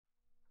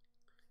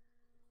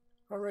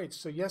Alright,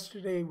 so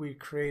yesterday we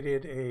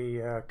created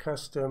a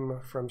custom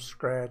from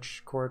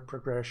scratch chord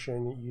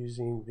progression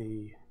using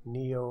the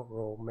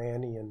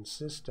Neo-Romanian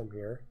system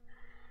here.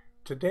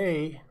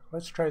 Today,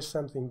 let's try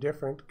something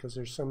different because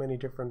there's so many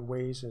different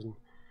ways and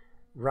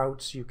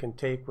routes you can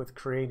take with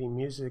creating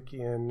music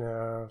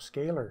in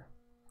Scaler.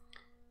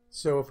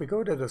 So if we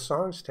go to the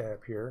Songs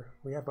tab here,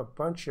 we have a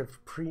bunch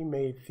of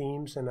pre-made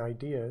themes and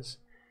ideas.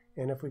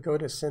 And if we go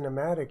to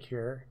Cinematic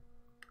here,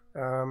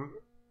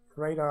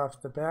 right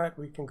off the bat,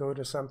 we can go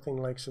to something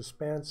like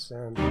Suspense,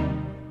 and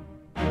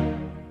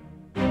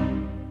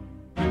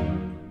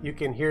you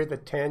can hear the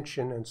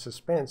tension and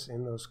suspense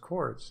in those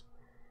chords.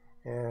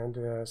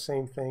 And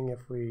same thing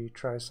if we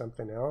try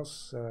something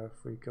else.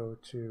 If we go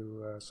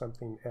to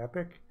something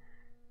epic.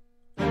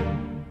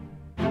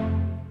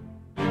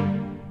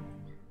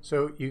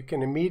 So you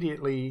can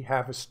immediately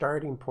have a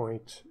starting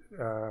point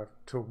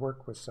to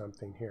work with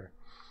something here.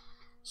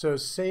 So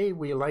say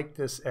we like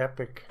this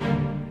epic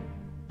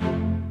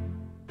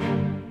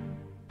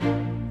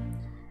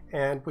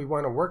and we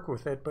want to work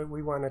with it, but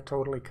we want to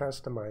totally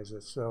customize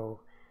it.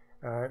 So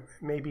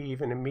maybe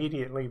even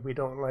immediately we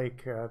don't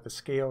like the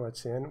scale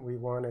it's in. We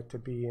want it to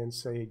be in,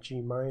 say,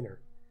 G minor.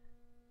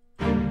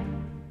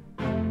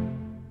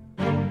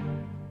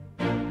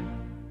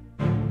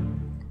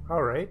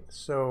 All right,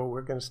 so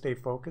we're going to stay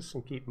focused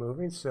and keep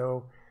moving.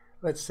 So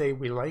let's say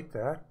we like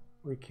that.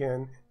 We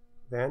can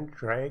then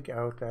drag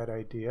out that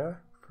idea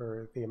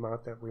for the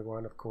amount that we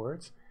want of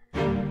chords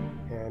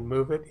and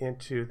move it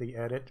into the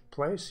edit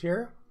place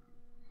here.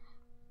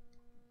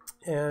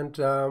 And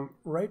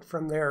right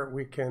from there,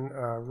 we can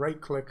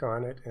right-click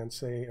on it and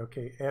say,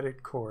 okay,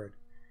 edit chord.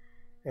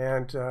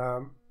 And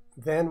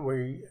then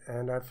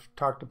and I've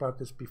talked about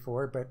this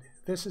before, but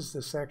this is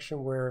the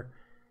section where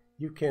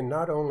you can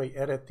not only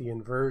edit the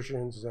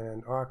inversions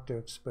and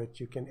octaves, but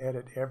you can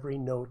edit every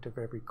note of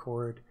every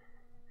chord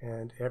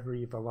and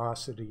every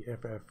velocity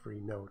of every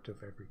note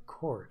of every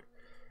chord.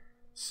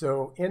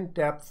 So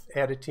in-depth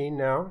editing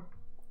now.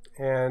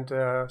 And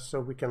so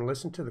we can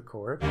listen to the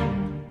chord,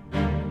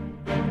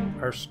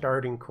 our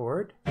starting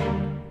chord.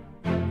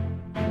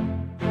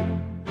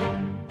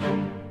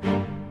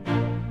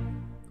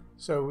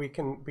 So we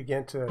can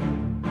begin to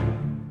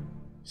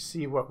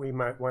see what we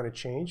might want to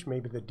change,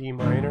 maybe the D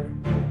minor.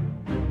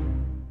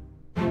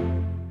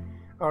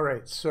 All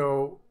right,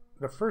 so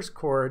the first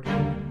chord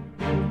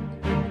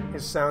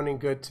is sounding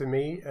good to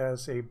me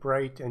as a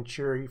bright and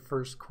cheery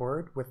first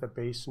chord with a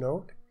bass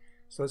note.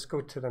 So let's go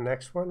to the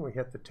next one. We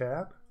hit the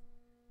tab.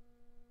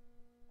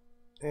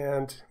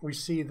 And we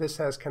see this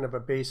has kind of a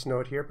bass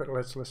note here, but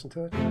let's listen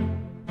to it.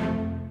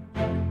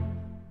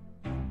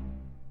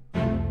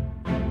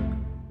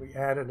 We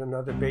added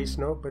another bass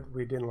note, but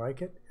we didn't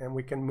like it. And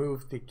we can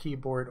move the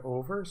keyboard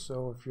over.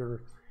 So if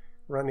you're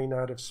running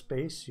out of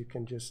space, you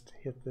can just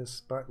hit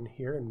this button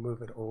here and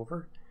move it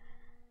over.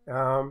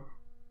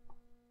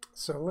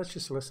 So let's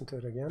just listen to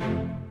it again.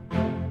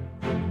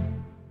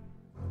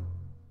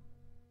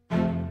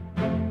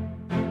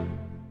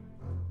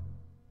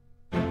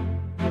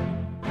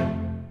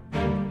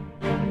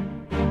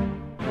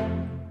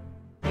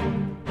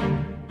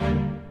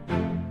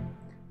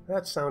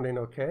 That's sounding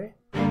okay.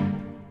 All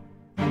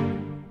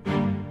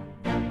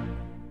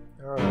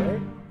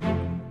right.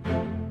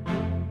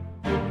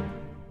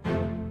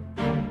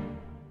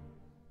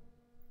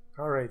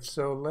 All right,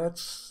 so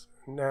let's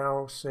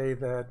now say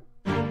that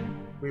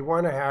we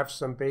want to have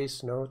some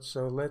bass notes.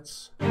 So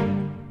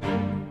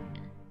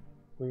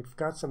we've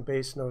got some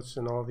bass notes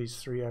in all these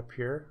three up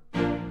here,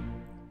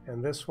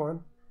 and this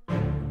one.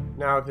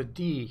 Now the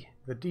D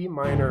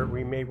minor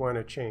we may want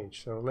to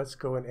change. So let's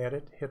go and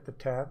edit, hit the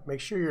tab. Make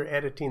sure you're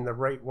editing the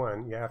right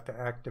one. You have to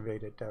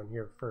activate it down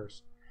here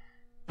first.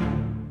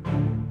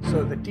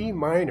 So the D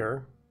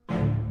minor,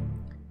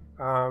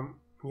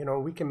 you know,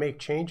 we can make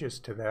changes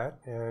to that.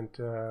 And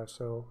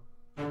so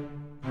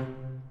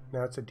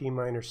now it's a D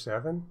minor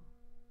 7.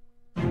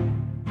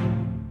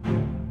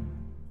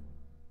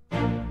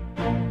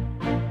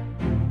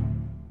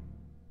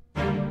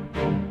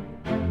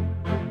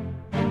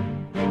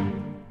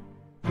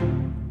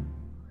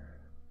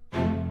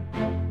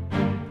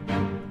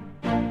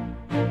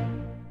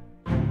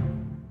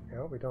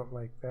 We don't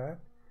like that.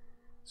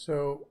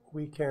 So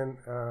we can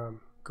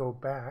go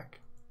back,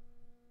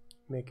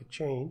 make a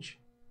change,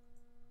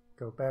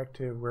 go back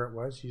to where it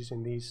was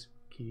using these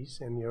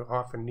keys, and you'll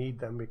often need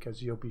them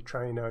because you'll be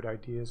trying out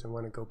ideas and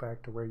want to go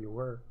back to where you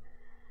were.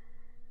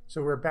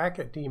 So we're back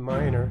at D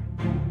minor,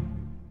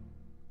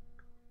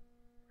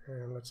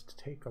 and let's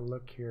take a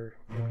look here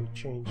and we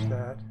change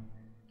that.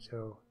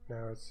 So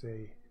now it's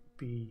a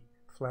B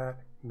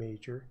flat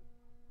major.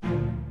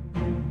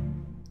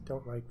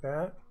 Don't like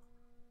that.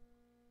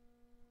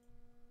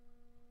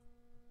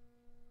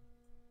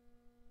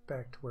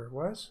 Back to where it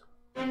was.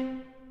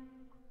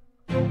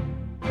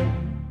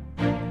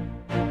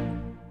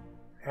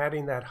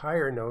 Adding that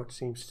higher note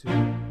seems to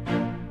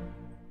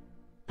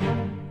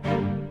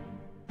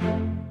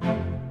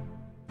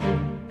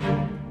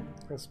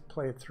let's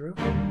play it through.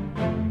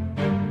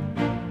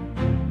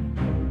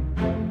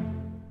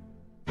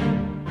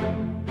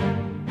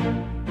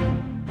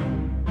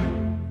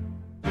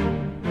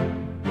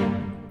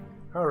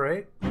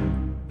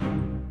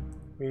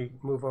 we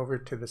move over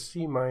to the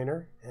C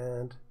minor,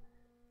 and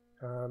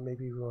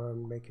maybe we want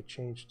to make a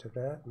change to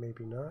that,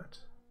 maybe not.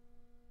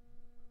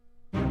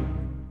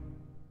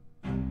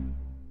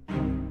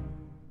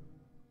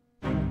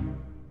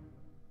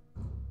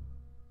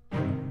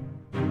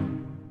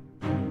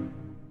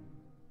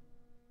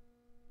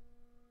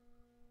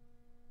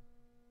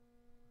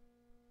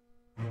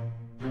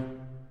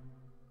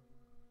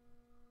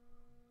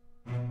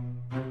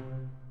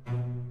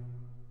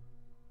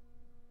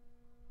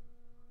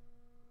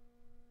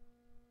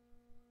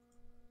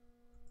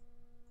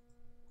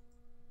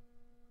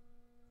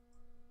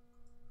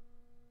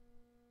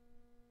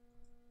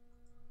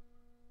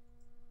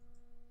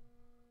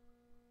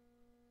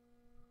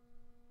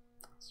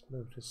 Let's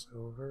move this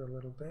over a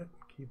little bit.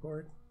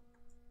 Keyboard.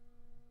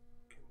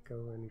 Can't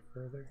go any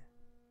further.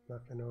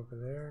 Nothing over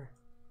there.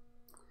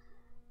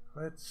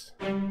 Let's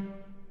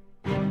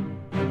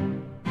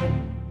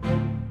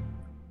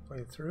play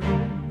it through.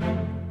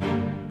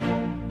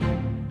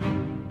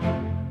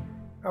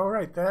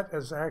 Alright, that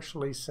is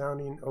actually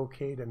sounding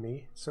okay to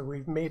me. So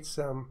we've made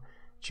some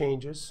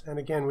changes, and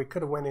again we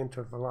could have went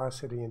into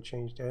velocity and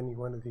changed any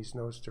one of these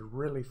notes to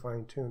really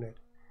fine-tune it.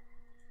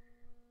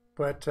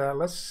 But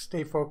let's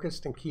stay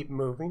focused and keep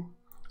moving.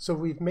 So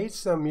we've made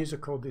some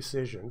musical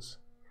decisions,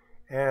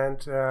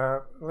 and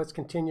let's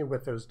continue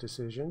with those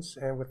decisions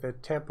and with the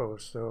tempo.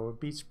 So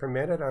beats per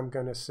minute, I'm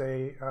going to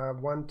say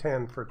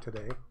 110 for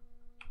today.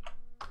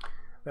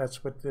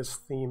 That's what this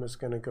theme is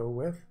going to go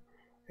with.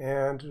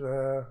 And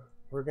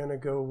we're going to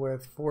go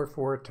with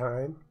 4/4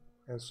 time.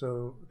 And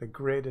so the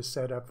grid is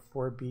set up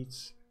 4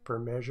 beats per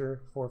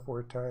measure,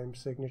 4/4 time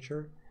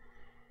signature.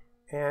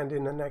 And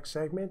in the next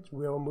segment,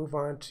 we'll move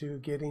on to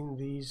getting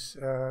these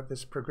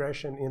this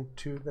progression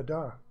into the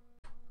DAW.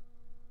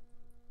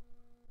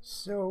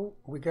 So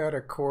we got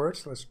our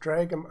chords. Let's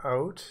drag them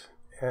out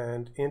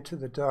and into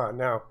the DAW.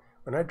 Now,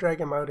 when I drag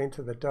them out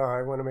into the DAW,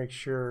 I want to make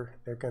sure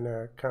they're going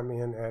to come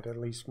in at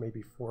least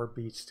maybe 4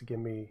 beats to give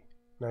me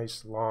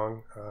nice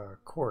long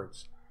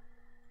chords.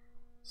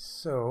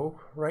 So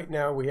right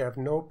now we have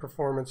no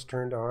performance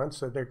turned on,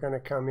 so they're going to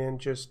come in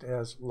just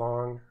as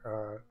long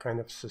kind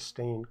of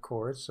sustained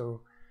chords.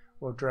 So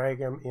we'll drag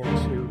them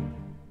into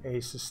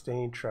a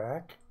sustained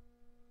track,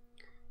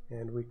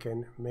 and we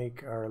can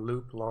make our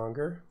loop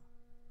longer,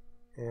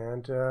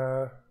 and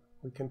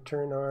we can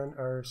turn on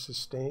our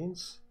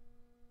sustains,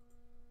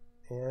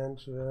 and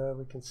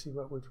we can see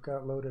what we've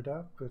got loaded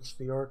up. It's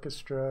the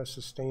orchestra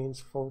sustains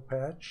full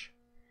patch,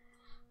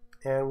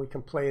 and we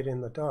can play it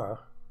in the DAW.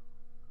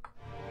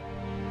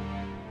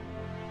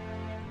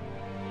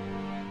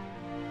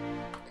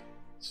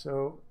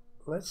 So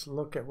let's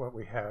look at what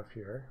we have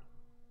here.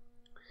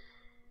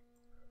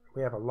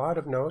 We have a lot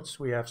of notes.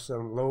 We have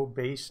some low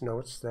bass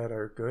notes that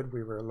are good.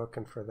 We were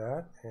looking for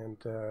that, and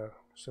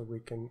so we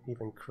can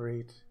even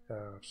create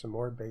some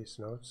more bass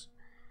notes.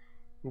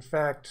 In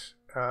fact,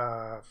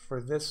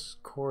 for this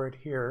chord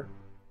here,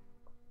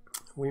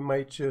 we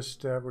might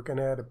just, we're going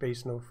to add a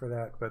bass note for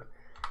that, but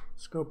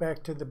let's go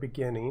back to the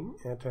beginning,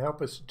 and to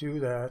help us do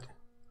that,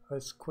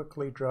 let's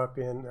quickly drop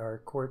in our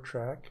chord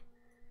track.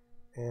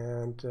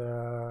 And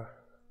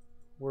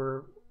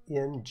we're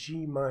in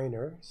G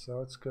minor, so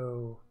let's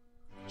go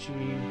G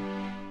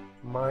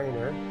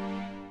minor,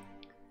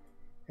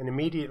 and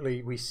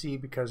immediately we see,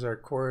 because our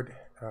chord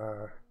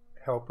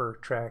helper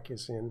track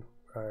is in,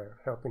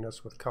 helping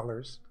us with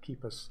colors,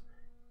 keep us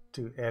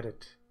to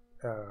edit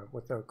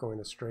without going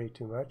astray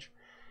too much.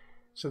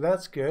 So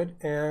that's good,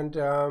 and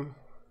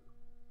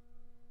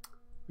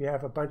we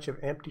have a bunch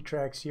of empty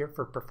tracks here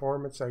for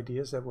performance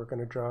ideas that we're going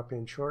to drop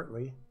in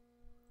shortly.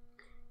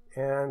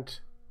 And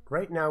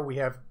right now we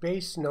have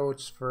bass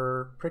notes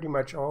for pretty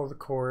much all the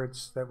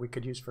chords that we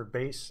could use for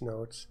bass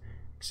notes,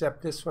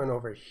 except this one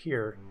over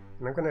here.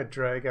 And I'm going to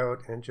drag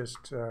out and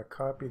just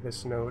copy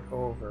this note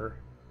over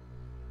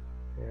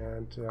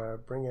and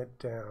bring it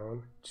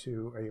down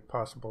to a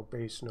possible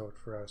bass note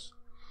for us.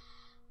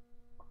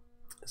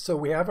 So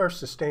we have our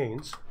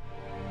sustains.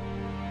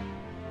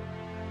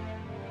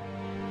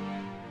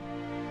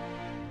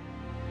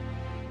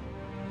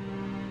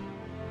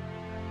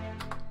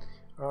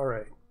 All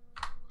right.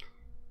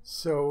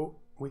 So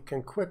we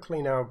can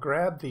quickly now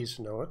grab these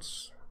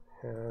notes,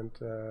 and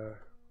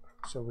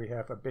so we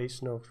have a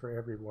bass note for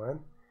every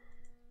one,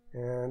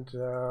 and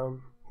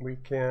we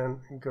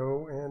can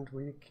go and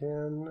we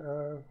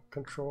can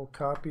control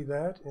copy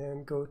that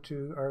and go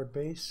to our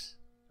bass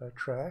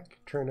track,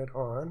 turn it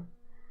on,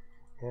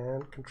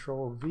 and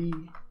control V,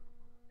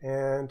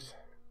 and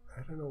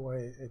I don't know why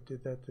it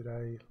did that. Did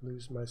I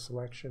lose my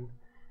selection?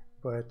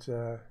 But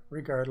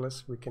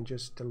regardless, we can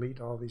just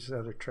delete all these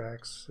other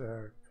tracks,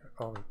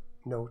 all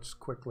notes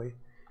quickly,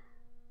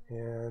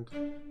 and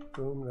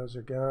boom, those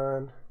are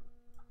gone,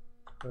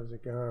 those are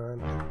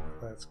gone,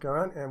 that's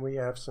gone, and we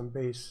have some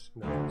bass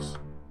notes.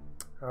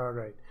 All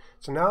right,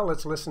 so now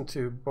let's listen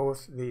to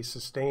both the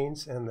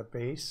sustains and the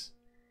bass.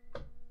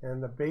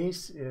 And the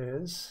bass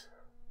is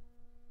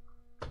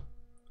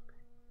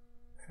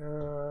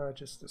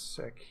just a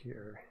sec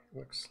here,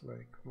 looks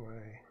like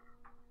my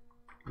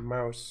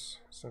mouse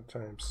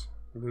sometimes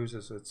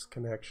loses its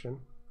connection.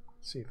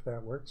 See if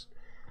that works.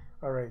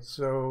 All right,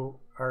 so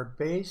our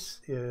bass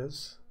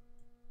is,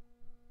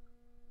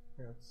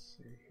 let's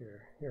see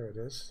here, here it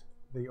is,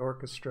 the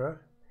orchestra,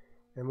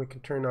 and we can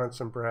turn on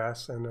some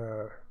brass and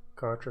a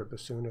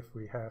contrabassoon if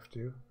we have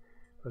to.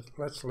 But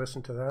let's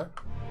listen to that.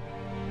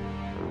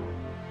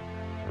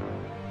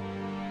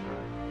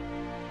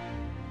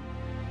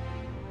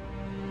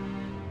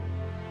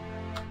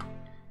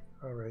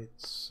 All right,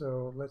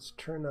 so let's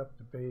turn up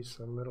the bass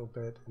a little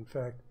bit. In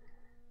fact,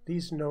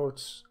 these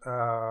notes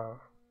are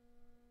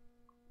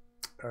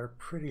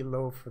pretty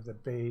low for the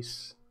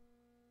bass.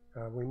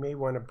 We may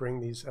want to bring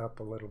these up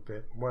a little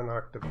bit, 1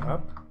 octave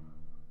up.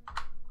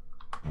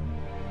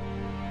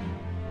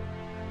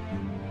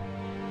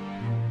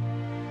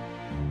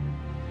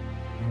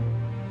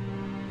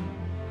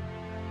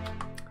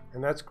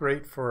 And that's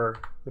great for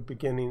the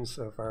beginnings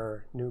of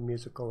our new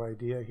musical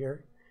idea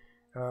here.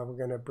 We're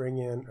going to bring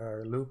in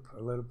our loop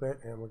a little bit,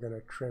 and we're going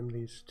to trim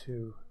these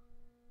two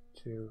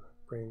to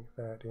bring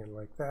that in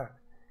like that.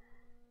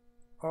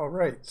 All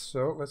right,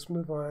 so let's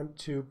move on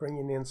to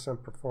bringing in some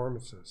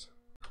performances.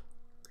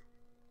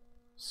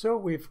 So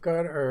we've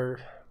got our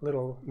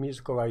little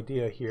musical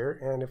idea here,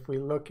 and if we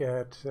look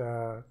at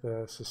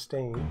the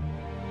sustain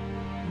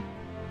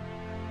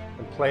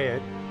and play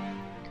it,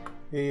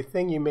 the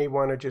thing you may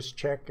want to just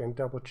check and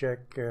double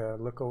check,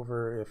 look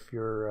over if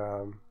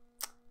your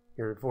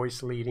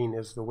voice leading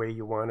is the way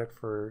you want it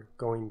for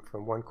going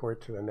from one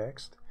chord to the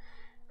next.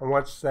 And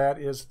once that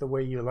is the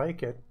way you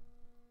like it,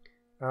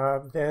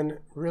 then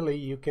really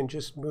you can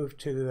just move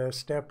to the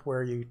step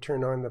where you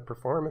turn on the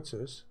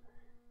performances,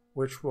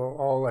 which will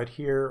all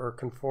adhere or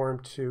conform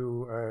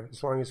to,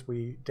 as long as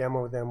we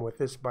demo them with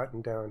this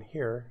button down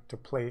here to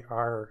play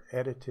our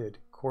edited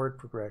chord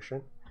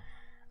progression.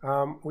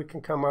 We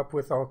can come up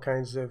with all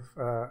kinds of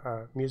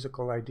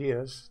musical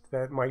ideas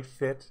that might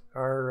fit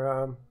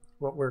our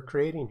what we're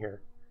creating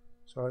here.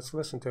 So let's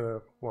listen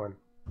to one.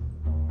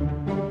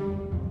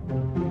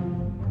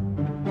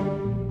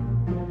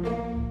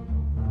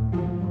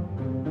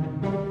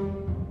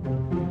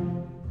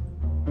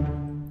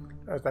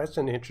 That's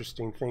an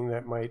interesting thing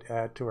that might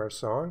add to our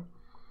song.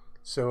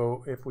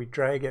 So if we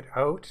drag it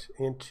out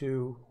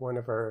into one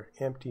of our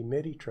empty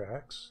MIDI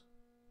tracks,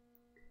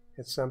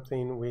 it's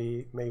something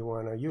we may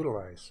want to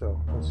utilize.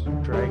 So let's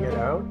drag it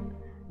out.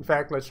 In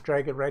fact, let's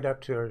drag it right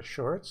up to our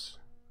shorts,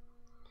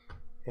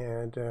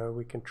 and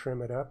we can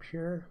trim it up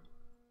here.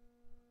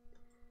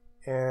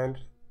 And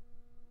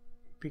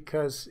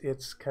because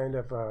it's kind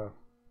of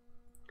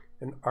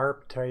an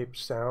ARP type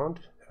sound,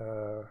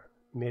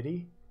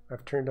 MIDI,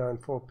 I've turned on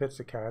full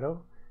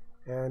pizzicato,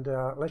 and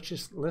let's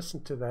just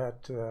listen to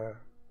that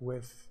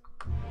with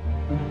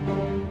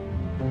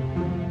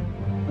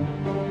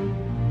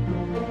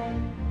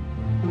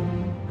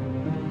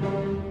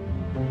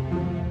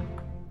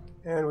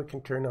and we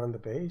can turn on the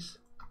bass.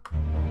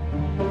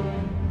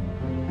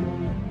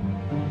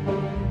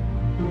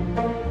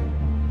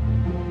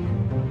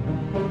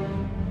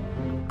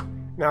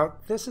 Now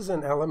this is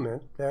an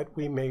element that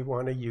we may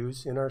want to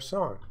use in our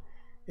song.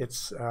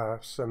 It's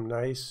some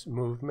nice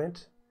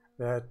movement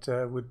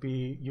that would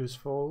be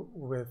useful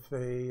with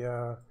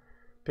a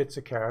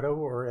pizzicato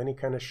or any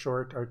kind of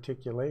short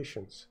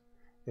articulations.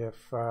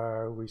 If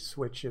we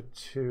switch it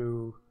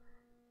to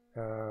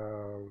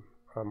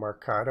a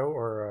marcato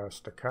or a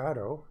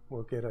staccato,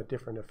 we'll get a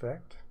different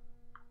effect.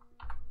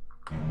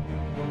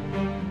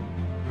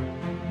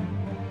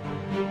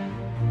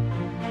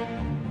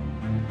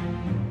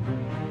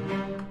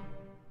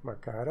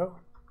 Marcato.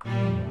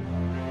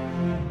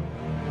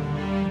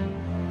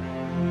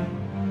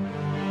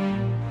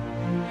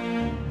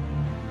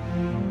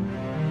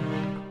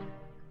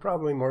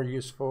 Probably more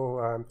useful,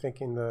 I'm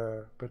thinking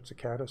the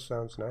pizzicato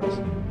sounds nice.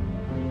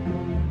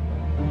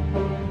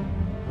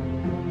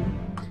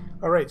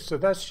 All right, so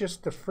that's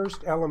just the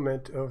first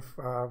element of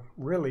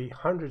really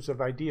hundreds of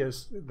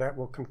ideas that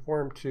will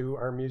conform to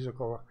our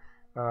musical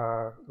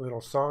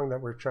little song that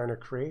we're trying to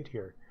create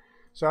here.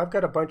 So I've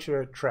got a bunch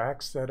of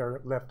tracks that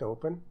are left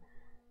open,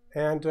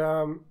 and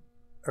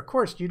of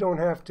course you don't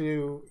have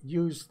to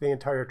use the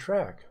entire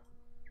track.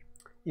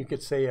 You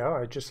could say, oh,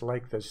 I just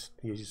like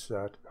these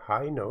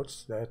high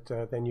notes that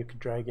then you could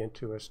drag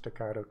into a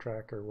staccato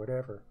track or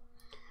whatever.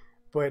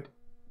 But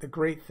the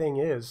great thing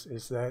is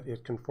that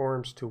it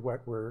conforms to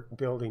what we're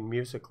building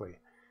musically.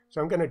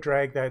 So I'm going to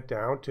drag that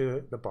down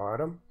to the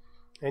bottom,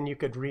 and you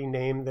could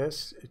rename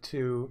this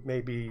to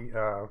maybe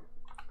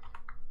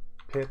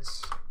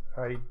Pits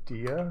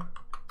Idea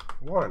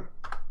 1.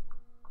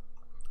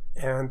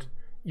 And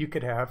you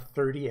could have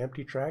 30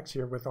 empty tracks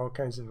here with all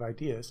kinds of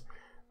ideas.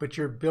 But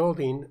you're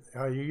building,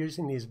 you're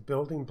using these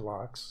building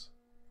blocks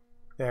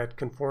that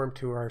conform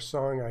to our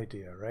song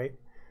idea, right?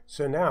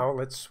 So now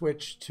let's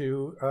switch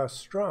to a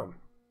strum.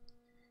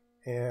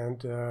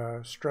 And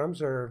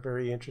strums are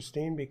very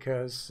interesting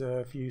because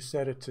if you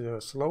set it to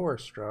a slower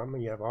strum,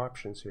 and you have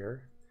options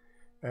here,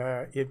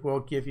 it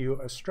will give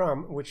you a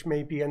strum, which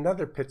may be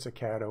another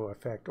pizzicato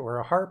effect or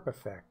a harp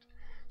effect.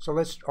 So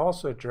let's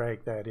also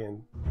drag that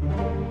in.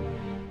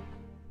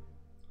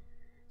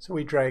 So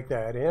we drag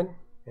that in,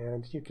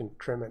 and you can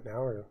trim it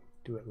now or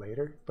do it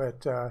later.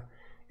 But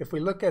if we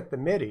look at the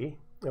MIDI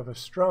of a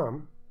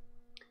strum,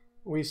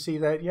 we see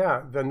that,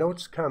 yeah, the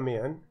notes come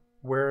in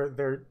where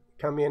they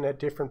come in at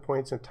different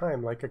points in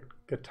time, like a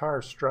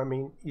guitar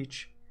strumming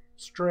each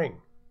string.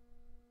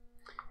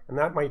 And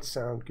that might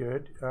sound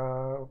good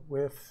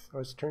with,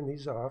 let's turn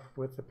these off,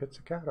 with the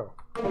pizzicato.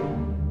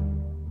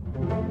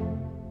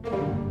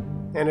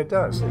 And it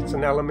does. It's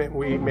an element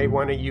we may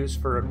want to use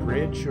for a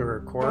bridge or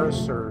a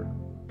chorus or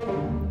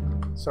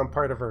some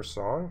part of our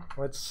song.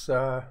 Let's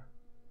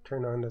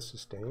turn on the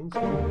sustains.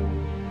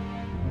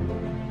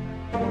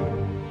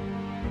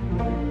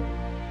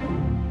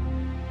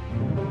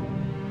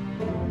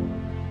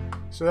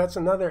 So that's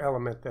another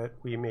element that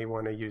we may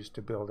want to use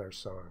to build our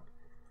song.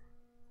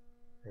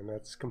 And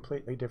that's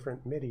completely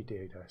different MIDI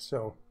data.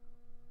 So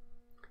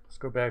let's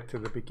go back to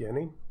the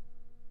beginning.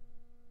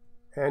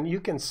 And you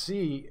can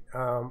see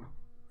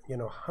you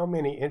know, how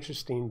many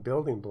interesting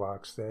building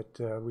blocks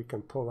that we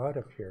can pull out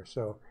of here.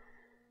 So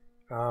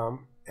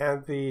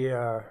and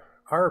the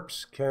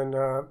ARPs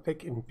they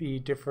can be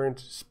different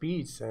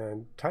speeds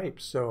and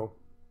types. So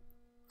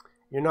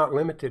you're not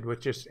limited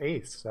with just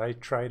eighths. I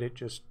tried it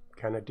just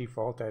kind of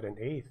default at an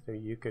eighth.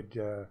 You could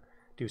do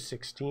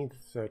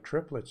 16th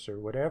triplets or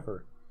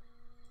whatever.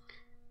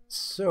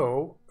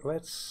 So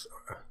let's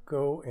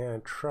go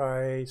and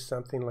try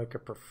something like a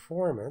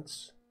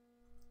performance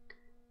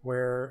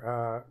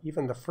where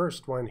even the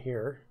first one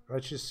here,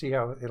 let's just see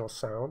how it'll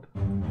sound.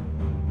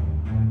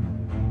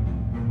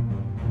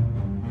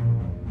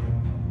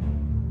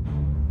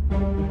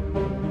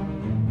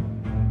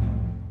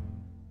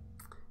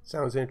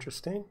 Sounds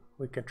interesting.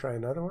 We could try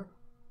another one.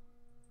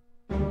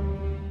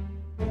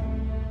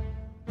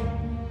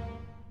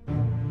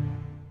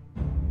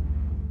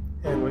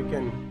 And we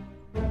can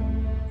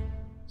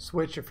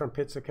switch it from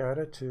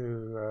pizzicato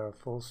to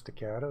full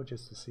staccato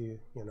just to see,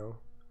 you know,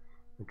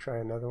 and try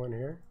another one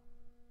here.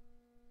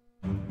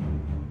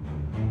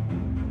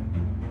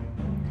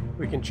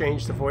 We can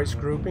change the voice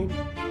grouping.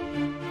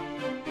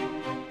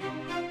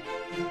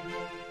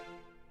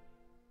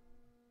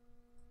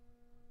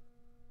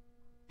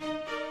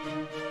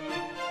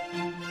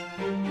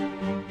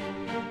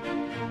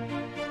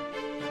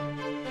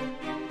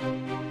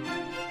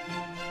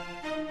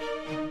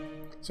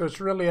 So it's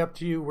really up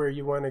to you where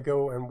you want to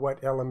go and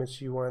what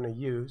elements you want to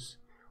use,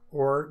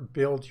 or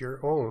build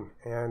your own.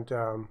 And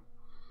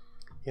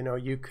you know,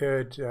 you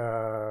could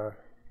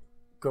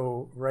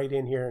go right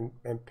in here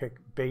and pick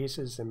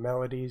basses and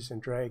melodies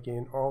and drag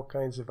in all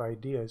kinds of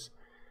ideas.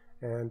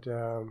 And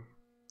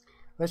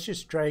let's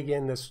just drag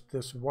in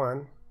this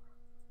one.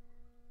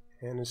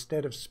 And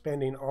instead of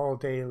spending all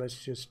day,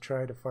 let's just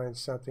try to find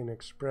something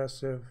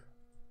expressive.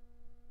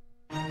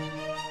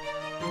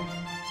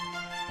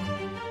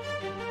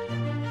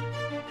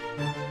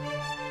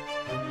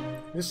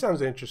 This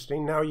sounds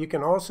interesting. Now you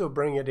can also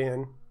bring it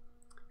in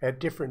at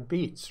different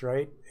beats,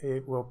 right?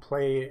 It will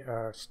play,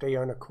 stay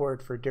on a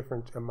chord for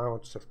different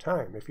amounts of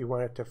time. If you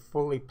want it to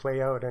fully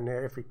play out on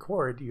every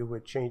chord, you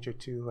would change it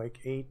to like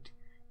 8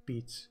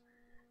 beats.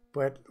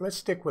 But let's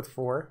stick with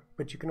 4.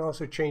 But you can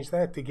also change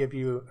that to give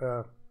you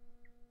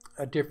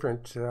a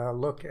different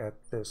look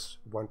at this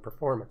one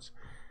performance.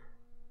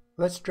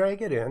 Let's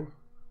drag it in.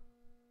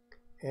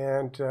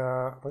 And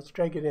let's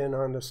drag it in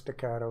on the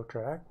staccato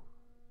track.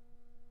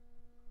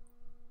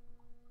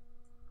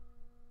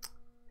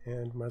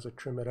 And might as well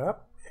trim it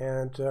up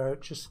and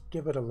just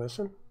give it a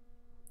listen.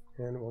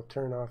 And we'll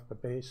turn off the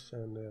bass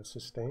and the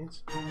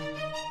sustains.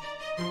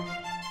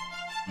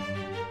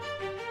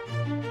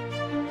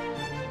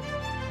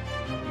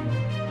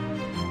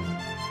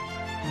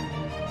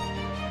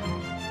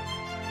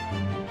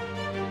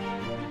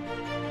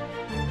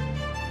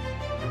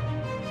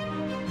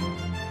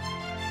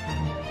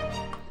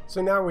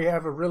 So now we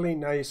have a really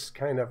nice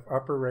kind of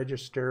upper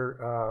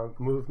register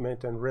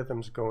movement and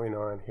rhythms going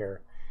on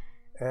here.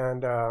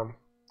 And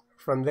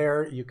from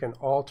there you can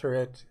alter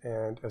it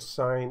and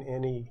assign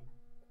any,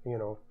 you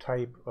know,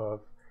 type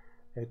of,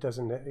 it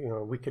doesn't, you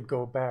know, we could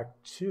go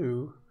back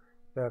to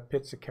the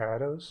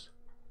pizzicatos.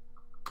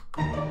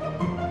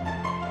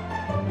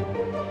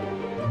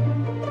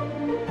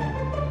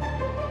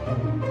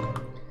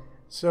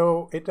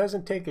 So it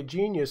doesn't take a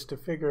genius to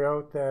figure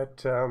out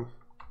that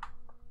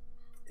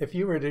if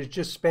you were to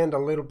just spend a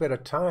little bit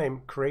of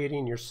time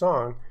creating your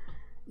song,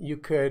 you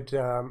could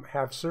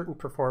have certain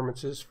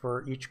performances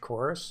for each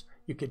chorus.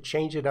 You could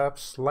change it up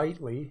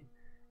slightly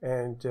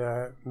and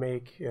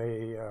make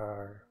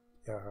the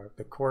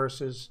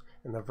choruses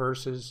and the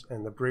verses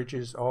and the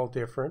bridges all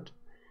different.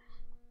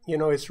 You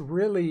know, it's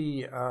really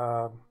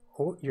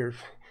you're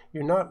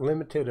not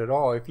limited at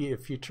all. If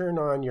you turn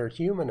on your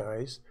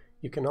humanize,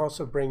 you can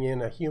also bring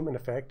in a human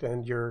effect,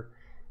 and you're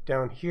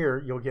down here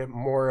you'll get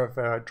more of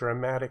a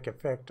dramatic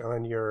effect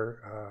on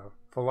your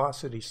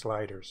velocity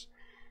sliders.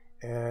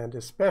 And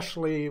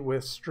especially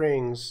with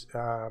strings,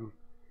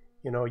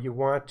 you know, you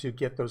want to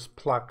get those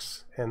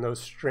plucks and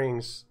those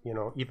strings, you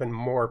know, even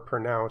more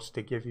pronounced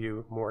to give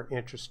you more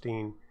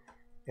interesting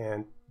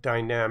and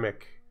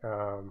dynamic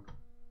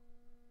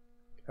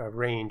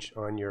range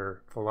on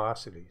your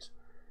velocities.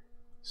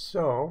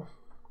 So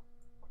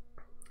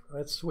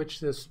let's switch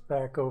this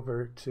back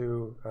over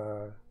to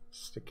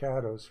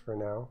staccatos for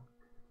now.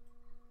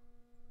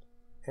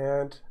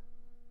 And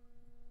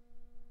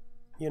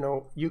you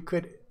know, you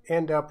could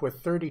end up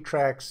with 30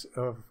 tracks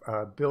of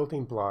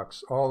building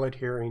blocks all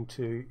adhering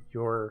to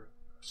your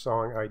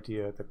song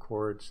idea, the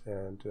chords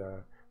and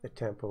the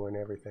tempo and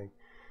everything.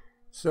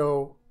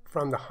 So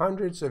from the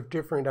hundreds of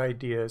different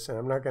ideas, and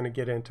I'm not going to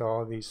get into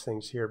all these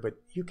things here, but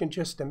you can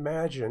just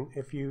imagine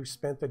if you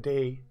spent the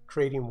day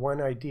creating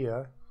one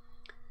idea,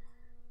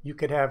 you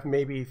could have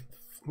maybe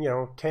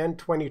 10,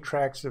 20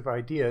 tracks of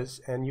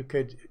ideas, and you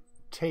could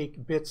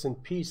take bits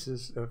and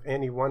pieces of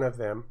any one of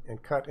them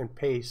and cut and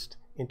paste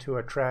into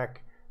a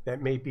track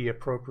that may be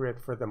appropriate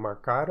for the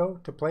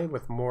marcato to play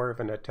with more of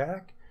an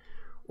attack,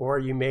 or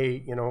you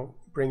may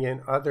bring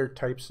in other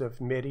types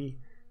of MIDI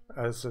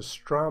as a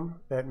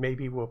strum that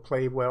maybe will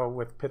play well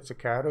with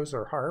pizzicatos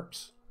or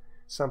harps,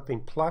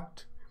 something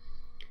plucked,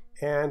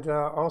 and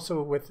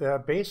also with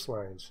bass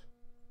lines.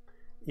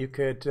 You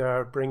could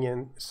bring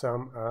in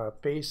some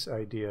bass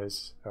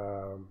ideas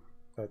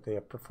that they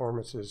have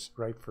performances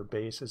right for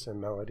basses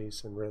and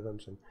melodies and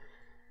rhythms. And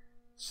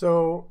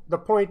so the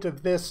point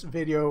of this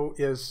video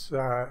is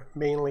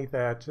mainly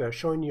that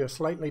showing you a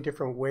slightly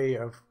different way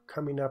of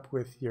coming up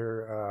with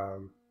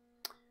your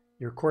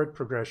chord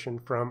progression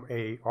from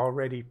a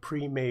already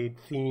pre-made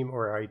theme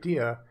or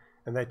idea,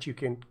 and that you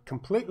can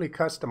completely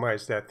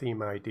customize that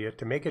theme idea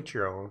to make it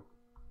your own.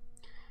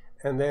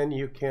 And then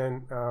you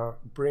can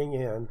bring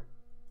in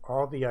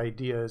all the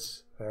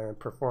ideas and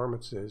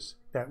performances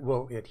that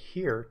will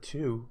adhere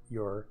to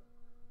your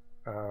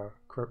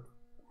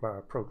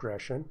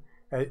progression.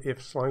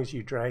 As long as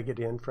you drag it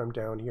in from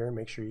down here,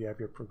 make sure you have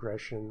your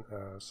progression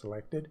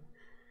selected.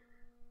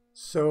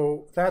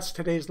 So that's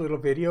today's little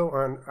video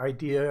on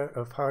idea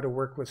of how to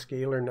work with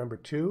Scaler number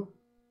 2.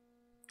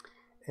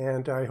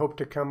 And I hope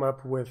to come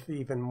up with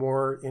even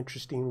more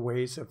interesting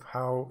ways of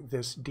how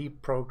this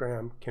deep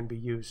program can be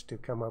used to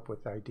come up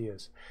with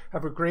ideas.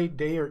 Have a great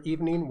day or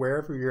evening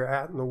wherever you're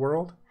at in the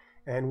world,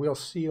 and we'll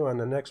see you on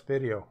the next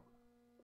video.